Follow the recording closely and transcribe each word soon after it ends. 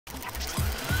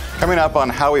Coming up on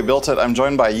How We Built It, I'm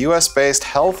joined by US-based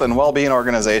health and well-being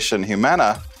organization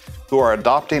Humana, who are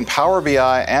adopting Power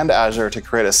BI and Azure to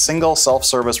create a single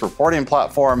self-service reporting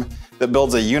platform that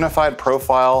builds a unified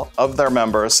profile of their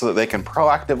members so that they can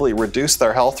proactively reduce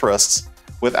their health risks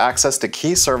with access to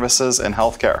key services in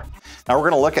healthcare. Now we're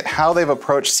going to look at how they've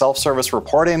approached self-service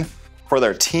reporting for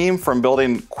their team, from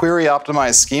building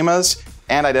query-optimized schemas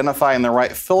and identifying the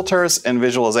right filters and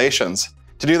visualizations.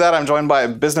 To do that, I'm joined by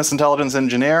business intelligence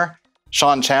engineer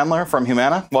Chandler from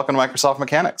Humana. Welcome to Microsoft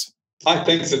Mechanics. Hi,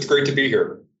 thanks. It's great to be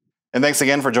here. And thanks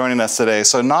again for joining us today.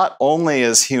 So not only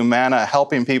is Humana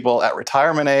helping people at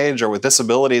retirement age or with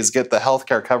disabilities get the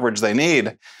healthcare coverage they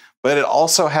need, but it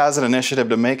also has an initiative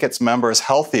to make its members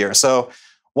healthier. So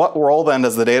what role then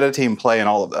does the data team play in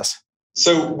all of this?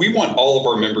 So we want all of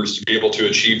our members to be able to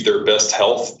achieve their best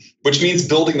health, which means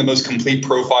building the most complete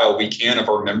profile we can of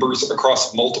our members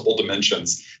across multiple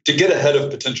dimensions to get ahead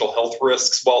of potential health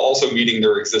risks while also meeting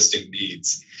their existing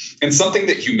needs. And something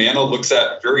that Humana looks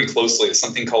at very closely is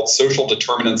something called social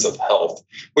determinants of health,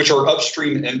 which are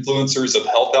upstream influencers of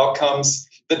health outcomes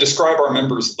that describe our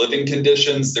members' living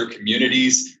conditions, their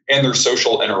communities, and their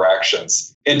social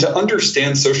interactions. And to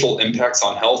understand social impacts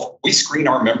on health, we screen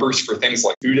our members for things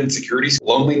like food insecurities,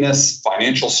 loneliness,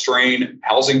 financial strain,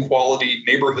 housing quality,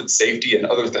 neighborhood safety, and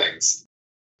other things.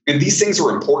 And these things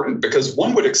are important because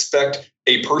one would expect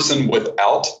a person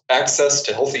without access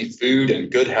to healthy food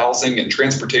and good housing and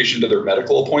transportation to their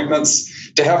medical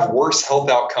appointments to have worse health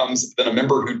outcomes than a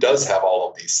member who does have all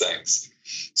of these things.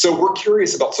 So we're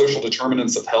curious about social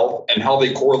determinants of health and how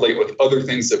they correlate with other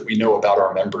things that we know about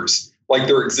our members, like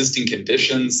their existing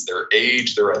conditions, their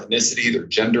age, their ethnicity, their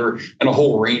gender, and a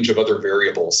whole range of other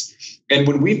variables. And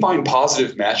when we find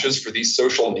positive matches for these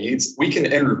social needs, we can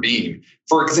intervene.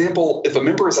 For example, if a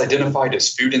member is identified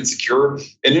as food insecure,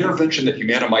 an intervention that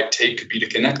Humana might take could be to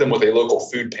connect them with a local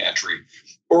food pantry.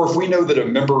 Or if we know that a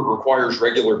member requires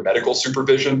regular medical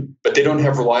supervision, but they don't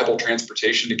have reliable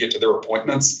transportation to get to their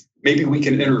appointments, maybe we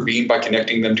can intervene by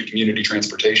connecting them to community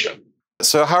transportation.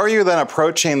 So how are you then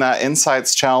approaching that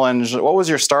insights challenge? What was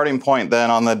your starting point then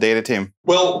on the data team?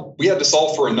 Well, we had to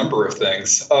solve for a number of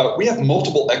things. We have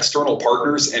multiple external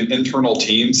partners and internal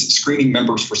teams screening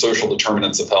members for social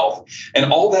determinants of health.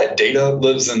 And all that data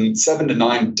lives in 7 to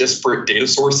 9 disparate data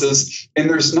sources, and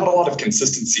there's not a lot of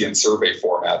consistency in survey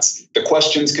formats. The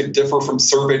questions could differ from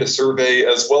survey to survey,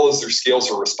 as well as their scales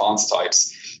or response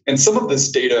types. And some of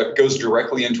this data goes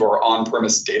directly into our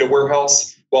on-premise data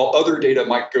warehouse, while other data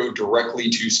might go directly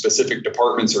to specific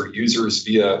departments or users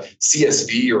via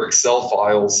CSV or Excel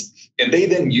files. And they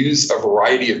then use a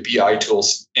variety of BI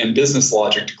tools and business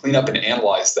logic to clean up and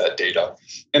analyze that data.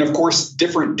 And of course,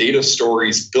 different data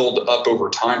stories build up over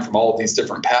time from all of these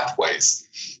different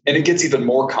pathways. And it gets even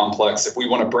more complex if we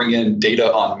want to bring in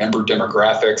data on member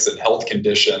demographics and health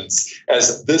conditions,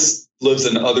 as this lives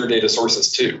in other data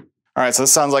sources too. All right, so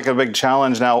this sounds like a big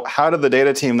challenge. Now, how did the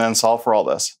data team then solve for all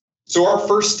this? So our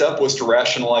first step was to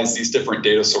rationalize these different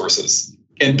data sources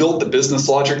and build the business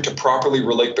logic to properly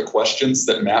relate the questions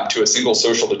that map to a single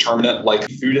social determinant like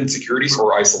food insecurities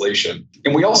or isolation.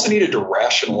 And we also needed to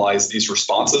rationalize these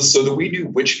responses so that we knew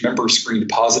which members screened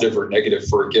positive or negative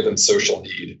for a given social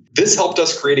need. This helped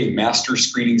us create a master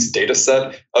screenings data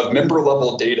set of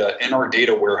member-level data in our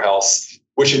data warehouse,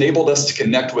 which enabled us to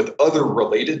connect with other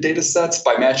related data sets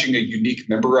by matching a unique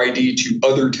member ID to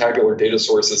other tabular data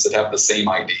sources that have the same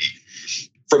ID.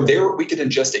 From there, we could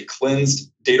ingest a cleansed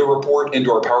data report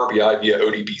into our Power BI via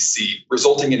ODBC,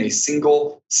 resulting in a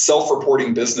single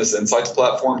self-reporting business insights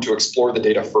platform to explore the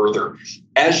data further,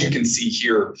 as you can see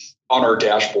here on our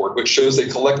dashboard, which shows a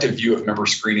collective view of member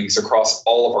screenings across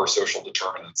all of our social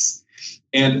determinants.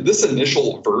 And this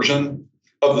initial version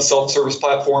of the self-service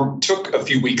platform took a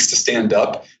few weeks to stand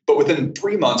up, but within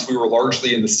 3 months, we were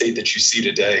largely in the state that you see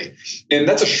today. And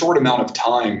that's a short amount of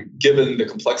time, given the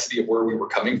complexity of where we were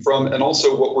coming from and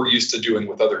also what we're used to doing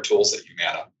with other tools at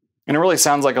Humana. And it really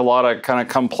sounds like a lot of kind of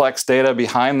complex data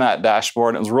behind that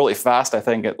dashboard. It was really fast, I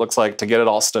think it looks like, to get it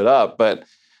all stood up. But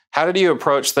how did you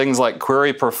approach things like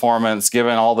query performance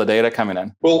given all the data coming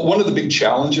in? Well, one of the big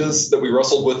challenges that we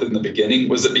wrestled with in the beginning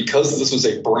was that because this was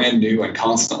a brand new and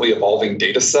constantly evolving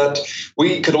data set,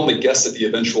 we could only guess at the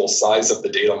eventual size of the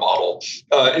data model.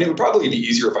 And it would probably be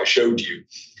easier if I showed you.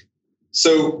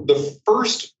 So the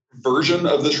first version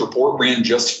of this report ran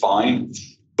just fine.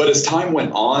 But as time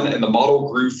went on and the model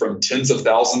grew from tens of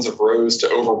thousands of rows to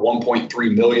over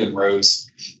 1.3 million rows,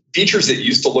 features that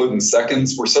used to load in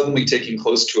seconds were suddenly taking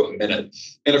close to a minute.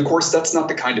 And of course, that's not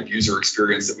the kind of user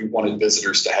experience that we wanted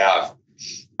visitors to have.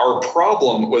 Our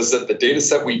problem was that the data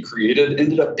set we created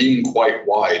ended up being quite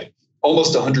wide.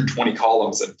 almost 120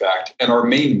 columns, in fact. And our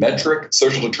main metric,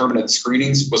 social determinant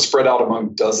screenings, was spread out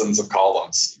among dozens of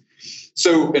columns.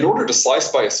 So in order to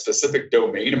slice by a specific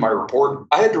domain in my report,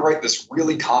 I had to write this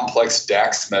really complex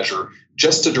DAX measure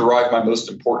just to derive my most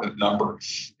important number.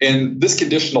 And this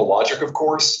conditional logic, of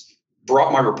course,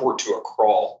 brought my report to a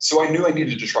crawl. So I knew I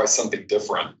needed to try something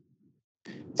different.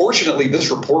 Fortunately, this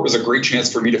report was a great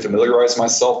chance for me to familiarize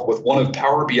myself with one of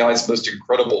Power BI's most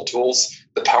incredible tools,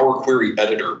 the Power Query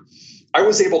Editor. I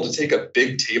was able to take a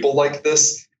big table like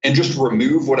this and just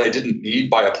remove what I didn't need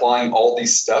by applying all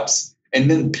these steps, and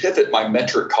then pivot my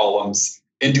metric columns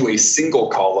into a single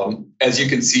column, as you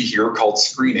can see here, called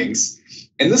screenings.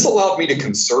 And this allowed me to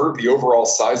conserve the overall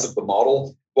size of the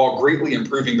model while greatly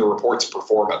improving the report's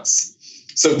performance.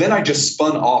 So then I just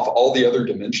spun off all the other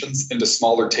dimensions into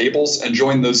smaller tables and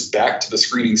joined those back to the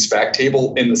screenings fact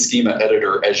table in the schema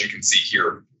editor, as you can see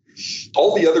here.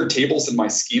 All the other tables in my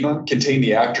schema contain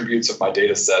the attributes of my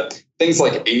data set, things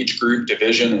like age group,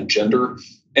 division, and gender.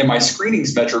 And my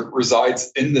screenings metric resides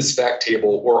in this fact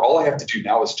table, where all I have to do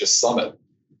now is just sum it.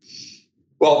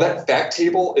 Well, that fact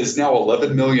table is now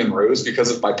 11 million rows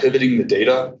because of my pivoting the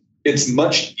data. It's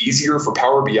much easier for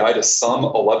Power BI to sum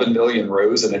 11 million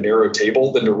rows in a narrow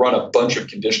table than to run a bunch of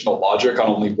conditional logic on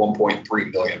only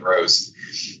 1.3 million rows.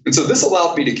 And so this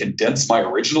allowed me to condense my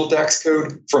original DAX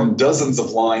code from dozens of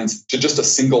lines to just a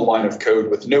single line of code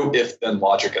with no if-then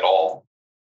logic at all.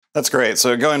 That's great.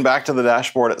 So going back to the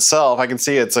dashboard itself, I can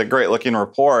see it's a great looking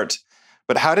report,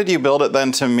 but how did you build it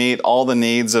then to meet all the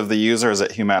needs of the users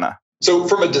at Humana? So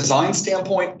from a design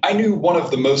standpoint, I knew one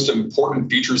of the most important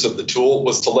features of the tool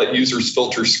was to let users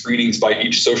filter screenings by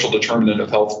each social determinant of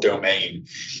health domain.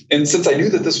 And since I knew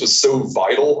that this was so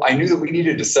vital, I knew that we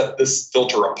needed to set this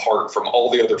filter apart from all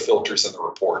the other filters in the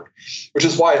report, which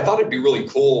is why I thought it'd be really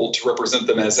cool to represent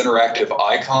them as interactive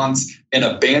icons and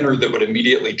a banner that would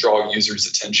immediately draw users'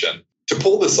 attention. To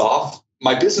pull this off,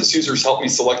 my business users helped me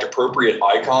select appropriate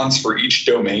icons for each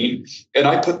domain, and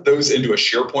I put those into a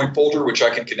SharePoint folder, which I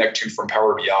can connect to from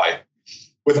Power BI.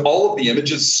 With all of the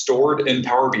images stored in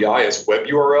Power BI as web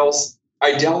URLs,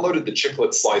 I downloaded the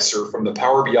Chiclet Slicer from the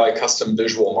Power BI Custom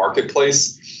Visual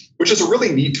Marketplace, which is a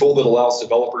really neat tool that allows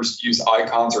developers to use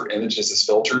icons or images as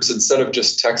filters instead of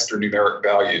just text or numeric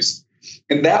values.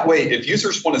 And that way, if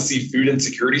users want to see food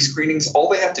insecurity screenings, all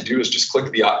they have to do is just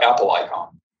click the Apple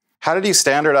icon. How did you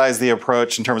standardize the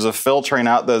approach in terms of filtering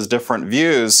out those different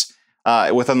views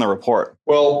within the report?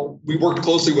 Well, we worked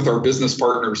closely with our business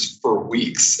partners for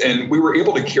weeks, and we were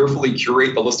able to carefully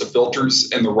curate the list of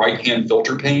filters in the right-hand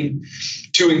filter pane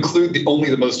to include only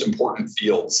the most important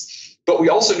fields. But we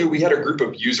also knew we had a group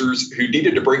of users who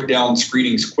needed to break down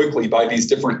screenings quickly by these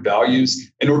different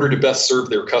values in order to best serve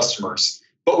their customers.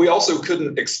 But we also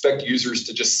couldn't expect users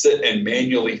to just sit and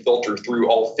manually filter through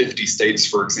all 50 states,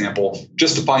 for example,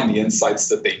 just to find the insights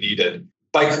that they needed.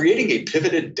 By creating a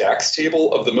pivoted DAX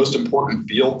table of the most important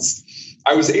fields,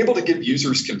 I was able to give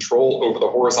users control over the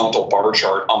horizontal bar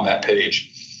chart on that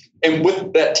page. And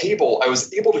with that table, I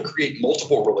was able to create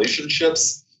multiple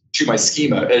relationships to my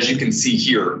schema, as you can see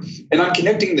here. And I'm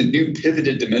connecting the new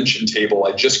pivoted dimension table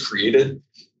I just created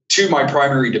to my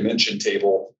primary dimension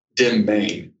table, dim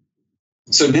main.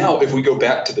 So now if we go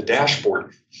back to the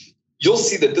dashboard, you'll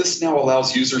see that this now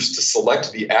allows users to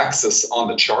select the axis on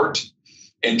the chart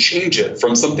and change it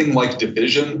from something like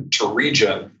division to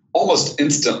region almost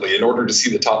instantly in order to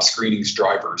see the top screenings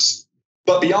drivers.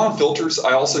 But beyond filters,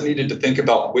 I also needed to think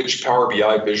about which Power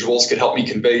BI visuals could help me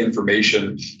convey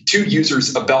information to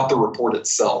users about the report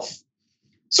itself.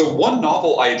 So one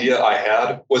novel idea I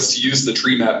had was to use the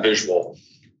tree map visual.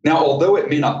 Now, although it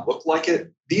may not look like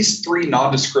it, these three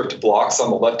nondescript blocks on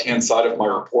the left-hand side of my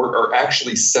report are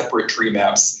actually separate tree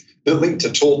maps that link to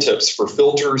tooltips for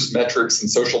filters, metrics, and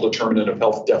social determinant of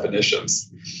health definitions.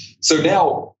 So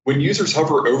now, when users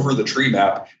hover over the tree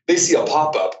map, they see a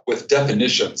pop-up with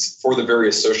definitions for the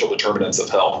various social determinants of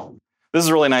health. This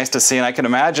is really nice to see, and I can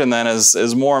imagine then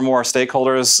as more and more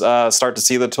stakeholders start to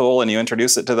see the tool and you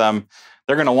introduce it to them,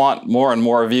 they're going to want more and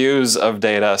more views of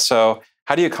data. So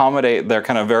how do you accommodate their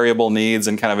kind of variable needs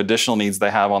and kind of additional needs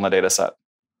they have on the data set?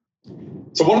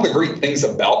 So one of the great things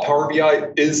about Power BI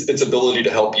is its ability to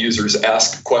help users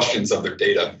ask questions of their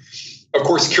data. Of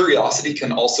course, curiosity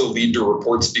can also lead to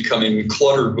reports becoming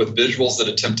cluttered with visuals that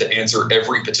attempt to answer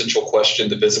every potential question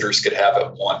the visitors could have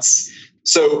at once.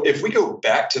 So if we go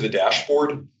back to the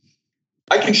dashboard,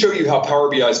 I can show you how Power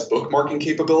BI's bookmarking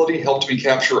capability helped me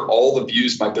capture all the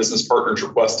views my business partners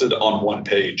requested on one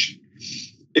page.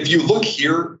 If you look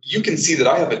here, you can see that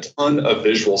I have a ton of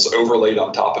visuals overlaid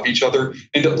on top of each other,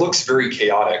 and it looks very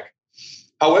chaotic.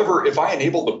 However, if I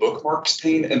enable the bookmarks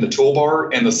pane in the toolbar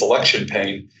and the selection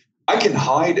pane, I can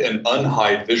hide and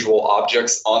unhide visual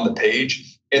objects on the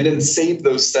page and then save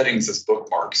those settings as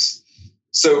bookmarks.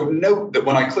 So note that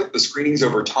when I click the Screenings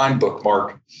Over Time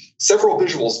bookmark, several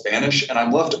visuals vanish and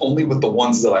I'm left only with the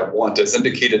ones that I want, as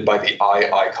indicated by the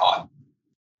eye icon.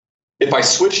 If I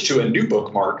switch to a new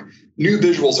bookmark, new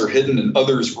visuals are hidden and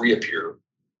others reappear.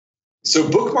 So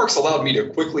bookmarks allowed me to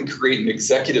quickly create an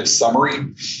executive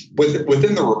summary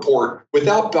within the report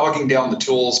without bogging down the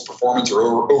tool's performance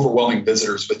or overwhelming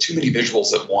visitors with too many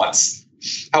visuals at once.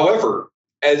 However,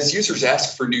 as users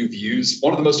ask for new views,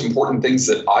 one of the most important things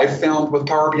that I've found with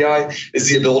Power BI is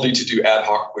the ability to do ad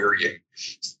hoc querying.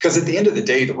 Because at the end of the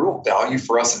day, the real value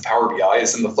for us in Power BI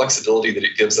is in the flexibility that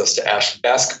it gives us to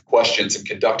ask questions and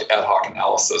conduct ad hoc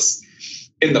analysis.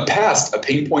 In the past, a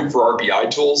pain point for our BI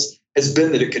tools has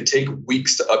been that it could take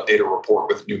weeks to update a report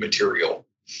with new material.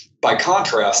 By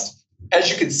contrast, as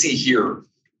you can see here,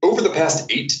 over the past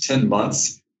 8 to 10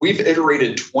 months, we've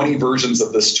iterated 20 versions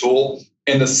of this tool,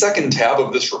 and the second tab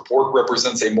of this report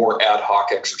represents a more ad hoc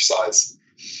exercise.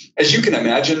 As you can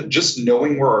imagine, just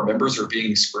knowing where our members are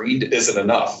being screened isn't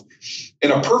enough.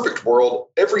 In a perfect world,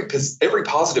 every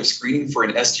positive screening for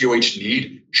an SDOH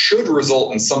need should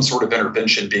result in some sort of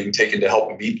intervention being taken to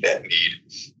help meet that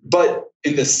need. But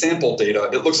in this sample data,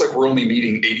 it looks like we're only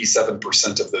meeting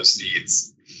 87% of those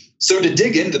needs. So to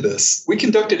dig into this, we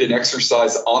conducted an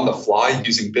exercise on the fly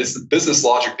using business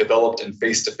logic developed in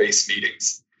face-to-face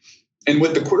meetings. And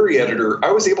with the query editor,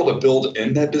 I was able to build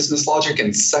in that business logic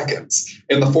in seconds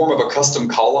in the form of a custom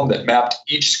column that mapped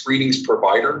each screenings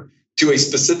provider to a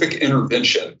specific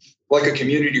intervention, like a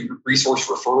community resource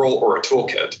referral or a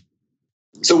toolkit.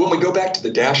 So when we go back to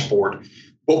the dashboard,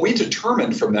 what we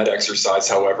determined from that exercise,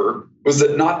 however, was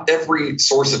that not every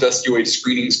source of SDOH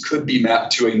screenings could be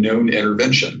mapped to a known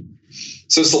intervention.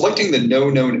 So selecting the No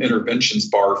Known Interventions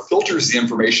bar filters the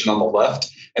information on the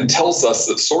left and tells us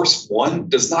that source 1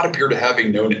 does not appear to have a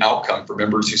known outcome for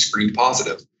members who screened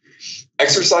positive.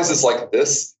 Exercises like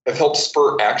this have helped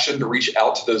spur action to reach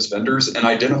out to those vendors and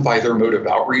identify their mode of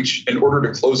outreach in order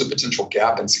to close a potential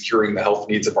gap in securing the health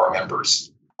needs of our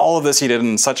members. All of this you did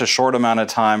in such a short amount of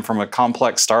time from a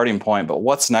complex starting point, but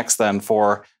what's next then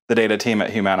for the data team at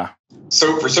Humana?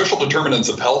 So for social determinants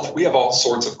of health, we have all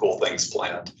sorts of cool things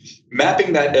planned.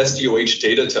 Mapping that SDOH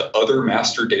data to other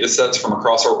master data sets from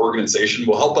across our organization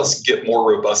will help us get more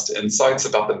robust insights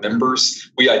about the members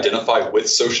we identify with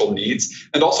social needs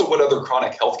and also what other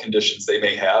chronic health conditions they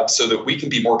may have so that we can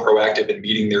be more proactive in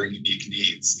meeting their unique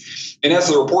needs. And as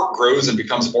the report grows and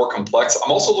becomes more complex,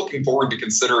 I'm also looking forward to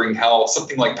considering how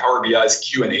something like Power BI's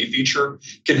Q&A feature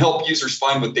can help users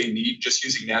find what they need just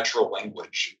using natural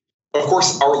language. Of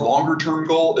course, our longer-term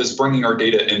goal is bringing our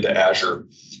data into Azure.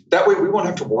 That way, we won't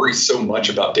have to worry so much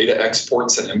about data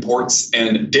exports and imports,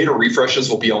 and data refreshes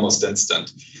will be almost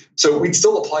instant. So we'd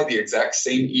still apply the exact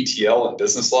same ETL and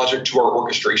business logic to our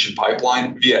orchestration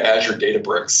pipeline via Azure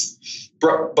Databricks.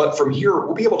 But from here,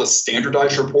 we'll be able to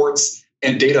standardize reports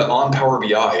and data on Power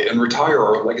BI and retire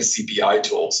our legacy BI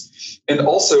tools. And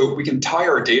also, we can tie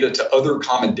our data to other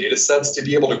common data sets to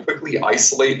be able to quickly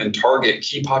isolate and target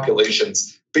key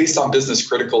populations based on business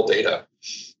critical data.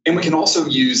 And we can also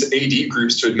use AD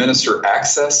groups to administer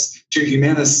access to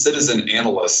Humana's citizen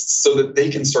analysts so that they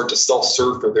can start to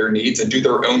self-serve for their needs and do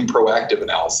their own proactive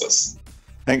analysis.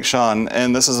 Thanks, Sean.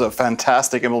 And this is a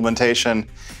fantastic implementation.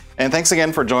 And thanks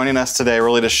again for joining us today,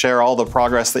 really to share all the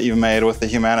progress that you've made with the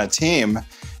Humana team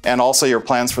and also your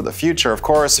plans for the future. Of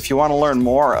course, if you want to learn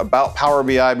more about Power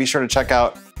BI, be sure to check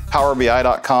out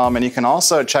powerbi.com, and you can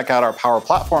also check out our Power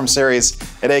Platform series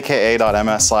at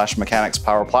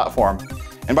aka.ms/mechanics-power-platform.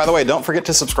 And by the way, don't forget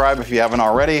to subscribe if you haven't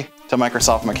already to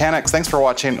Microsoft Mechanics. Thanks for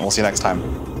watching, and we'll see you next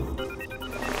time.